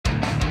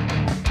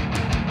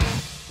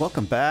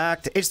Welcome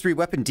back to H3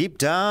 Weapon Deep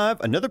Dive.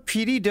 Another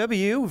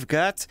PDW. We've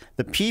got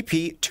the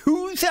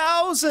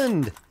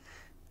PP2000.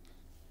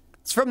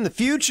 It's from the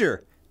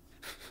future.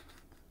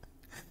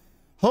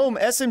 Home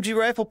SMG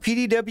rifle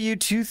PDW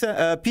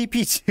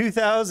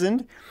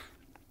PP2000.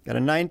 Got a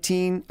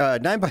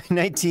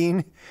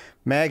 9x19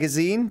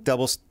 magazine,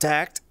 double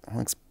stacked.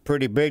 Looks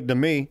pretty big to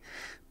me.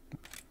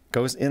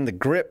 Goes in the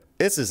grip.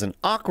 This is an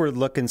awkward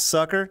looking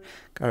sucker.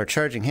 Got our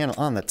charging handle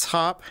on the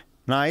top.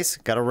 Nice.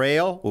 Got a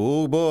rail.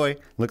 Oh boy.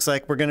 Looks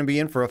like we're going to be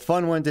in for a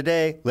fun one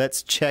today.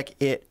 Let's check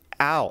it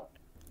out.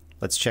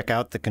 Let's check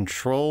out the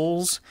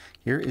controls.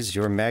 Here is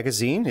your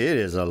magazine. It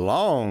is a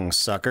long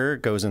sucker.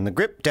 Goes in the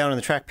grip. Down on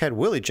the trackpad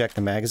will eject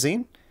the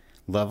magazine.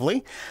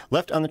 Lovely.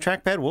 Left on the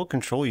trackpad will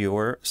control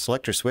your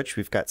selector switch.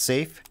 We've got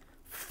safe,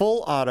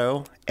 full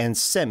auto, and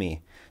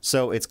semi.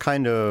 So it's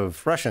kind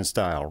of Russian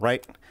style,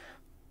 right?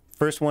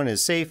 First one is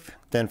safe,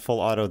 then full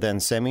auto, then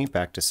semi,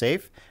 back to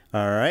safe.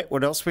 All right,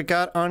 what else we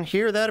got on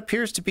here? That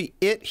appears to be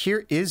it.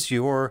 Here is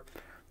your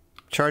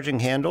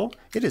charging handle.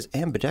 It is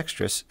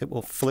ambidextrous. It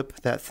will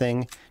flip that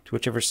thing to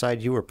whichever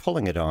side you are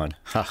pulling it on.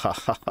 Ha ha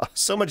ha ha.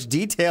 So much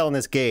detail in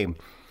this game.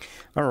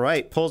 All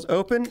right, pulls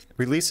open,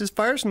 releases,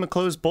 fires from a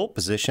closed bolt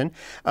position.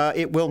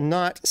 It will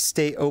not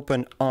stay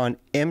open on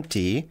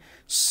empty.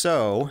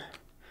 So,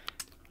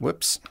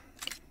 whoops,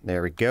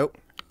 there we go.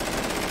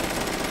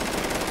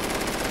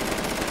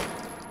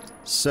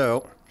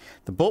 So,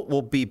 the bolt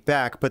will be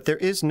back, but there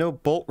is no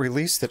bolt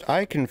release that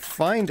I can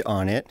find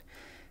on it.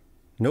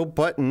 No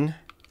button.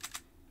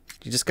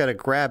 You just got to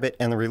grab it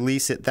and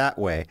release it that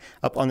way.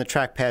 Up on the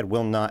trackpad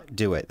will not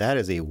do it. That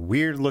is a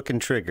weird looking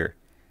trigger.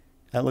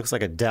 That looks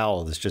like a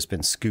dowel that's just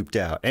been scooped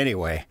out.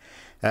 Anyway,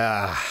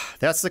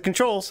 that's the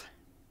controls.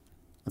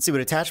 Let's see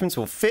what attachments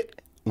will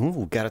fit.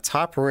 Ooh, got a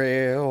top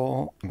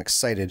rail. I'm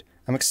excited.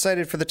 I'm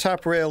excited for the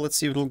top rail. Let's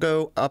see what will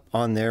go up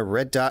on there.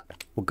 Red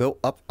dot will go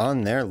up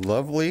on there.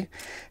 Lovely.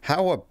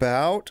 How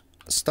about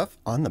stuff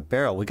on the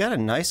barrel? We got a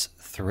nice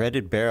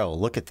threaded barrel.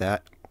 Look at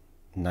that.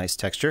 Nice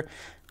texture.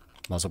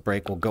 Muzzle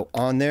brake will go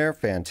on there.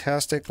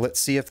 Fantastic. Let's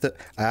see if the...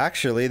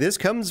 Actually, this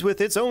comes with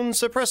its own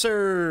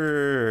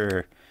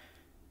suppressor.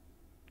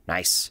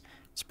 Nice.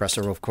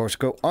 Suppressor will, of course,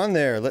 go on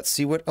there. Let's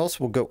see what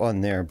else will go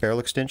on there. Barrel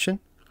extension.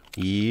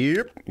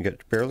 Yep. You got your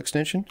barrel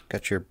extension.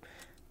 Got your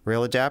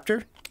rail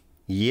adapter.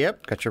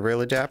 Yep. Got your rail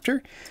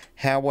adapter.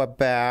 How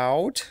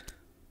about...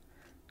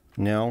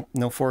 No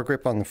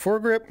foregrip on the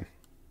foregrip.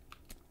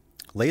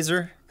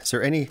 Laser. Is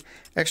there any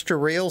extra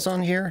rails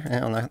on here?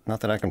 Not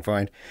that I can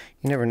find.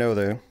 You never know,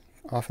 though.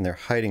 Often they're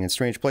hiding in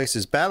strange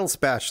places. Battle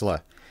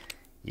spatula.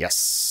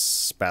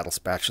 Yes. Battle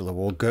spatula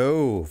will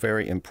go.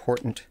 Very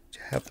important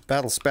to have the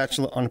battle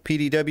spatula on a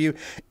PDW.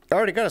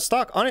 Already got a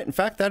stock on it. In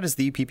fact, that is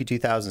the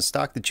PP2000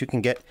 stock that you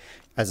can get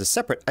as a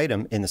separate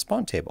item in the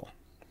spawn table.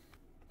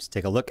 Let's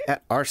take a look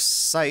at our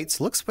sights.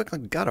 Looks like we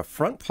got a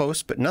front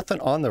post, but nothing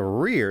on the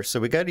rear.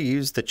 So we got to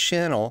use the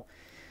channel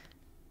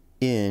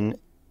in...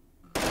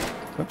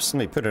 Oops, let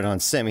me put it on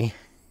semi.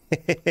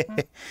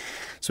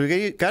 So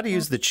we got to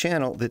use the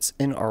channel that's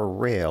in our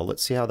rail.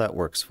 Let's see how that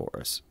works for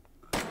us.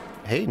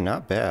 Hey,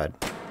 not bad.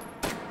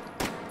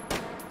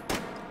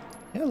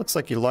 Yeah, it looks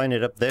like you line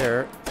it up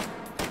there,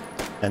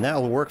 and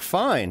that'll work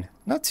fine.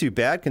 Not too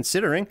bad,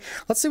 considering.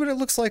 Let's see what it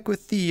looks like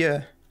with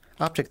the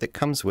optic that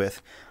comes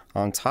with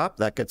on top.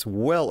 That gets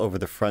well over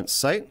the front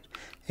sight.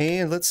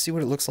 And let's see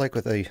what it looks like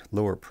with a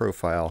lower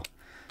profile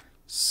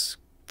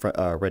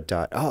red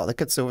dot. Oh, that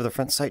gets over the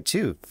front sight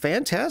too.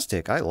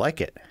 Fantastic. I like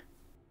it.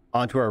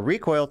 On to our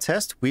recoil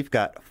test. We've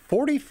got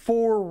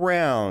 44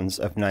 rounds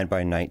of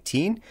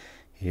 9x19.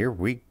 Here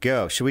we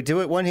go. Should we do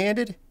it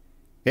one-handed?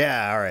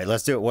 Yeah, all right,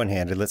 let's do it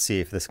one-handed. Let's see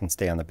if this can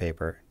stay on the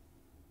paper.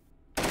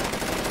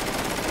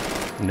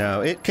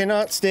 No, it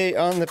cannot stay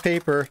on the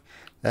paper.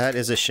 That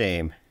is a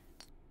shame.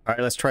 All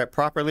right, let's try it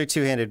properly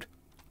two-handed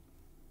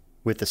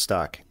with the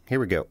stock.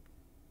 Here we go.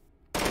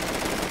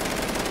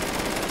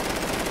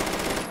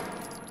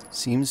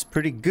 Seems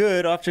pretty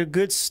good. Off to a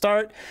good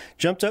start.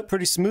 Jumped up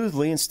pretty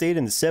smoothly and stayed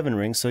in the 7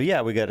 ring. So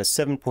yeah, we got a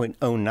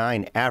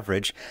 7.09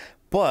 average.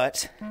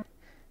 But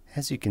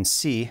as you can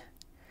see,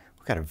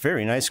 we got a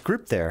very nice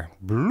grip there.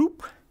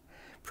 Bloop.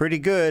 Pretty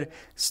good.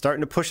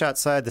 Starting to push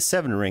outside the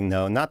 7 ring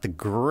though. Not the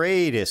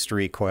greatest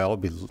recoil. It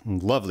would be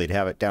lovely to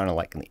have it down in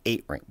like in the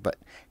 8 ring. But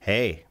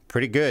hey,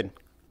 pretty good.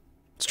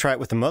 Let's try it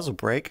with the muzzle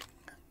brake.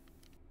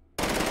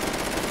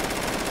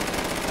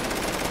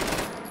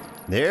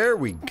 There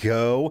we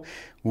go.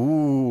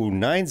 Ooh,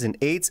 9s and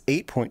 8s,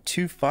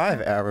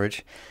 8.25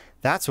 average.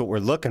 That's what we're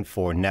looking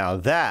for. Now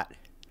that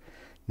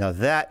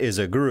is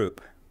a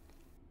group.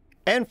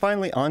 And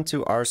finally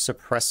onto our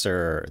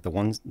suppressor, the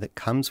one that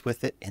comes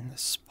with it in the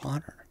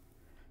spawner.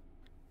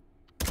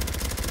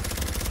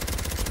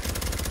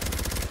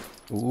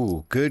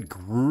 Ooh, good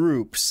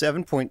group.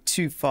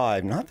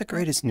 7.25. Not the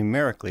greatest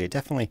numerically. It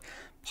definitely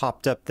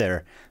popped up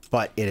there,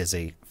 but it is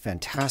a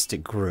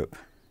fantastic group.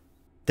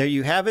 There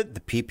you have it,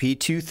 the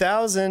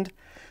PP2000.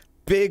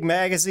 Big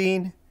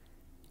magazine,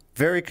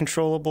 very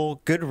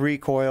controllable, good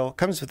recoil,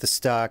 comes with the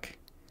stock.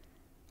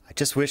 I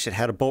just wish it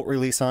had a bolt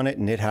release on it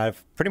and it'd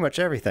have pretty much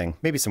everything.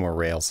 Maybe some more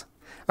rails.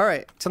 All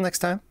right, till next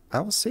time, I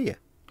will see you.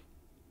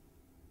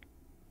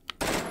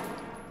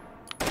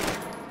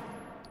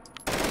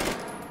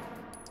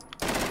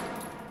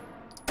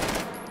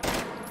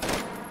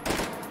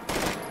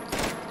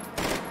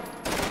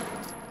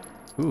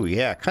 Ooh,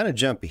 yeah, kind of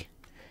jumpy.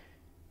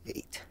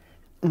 8.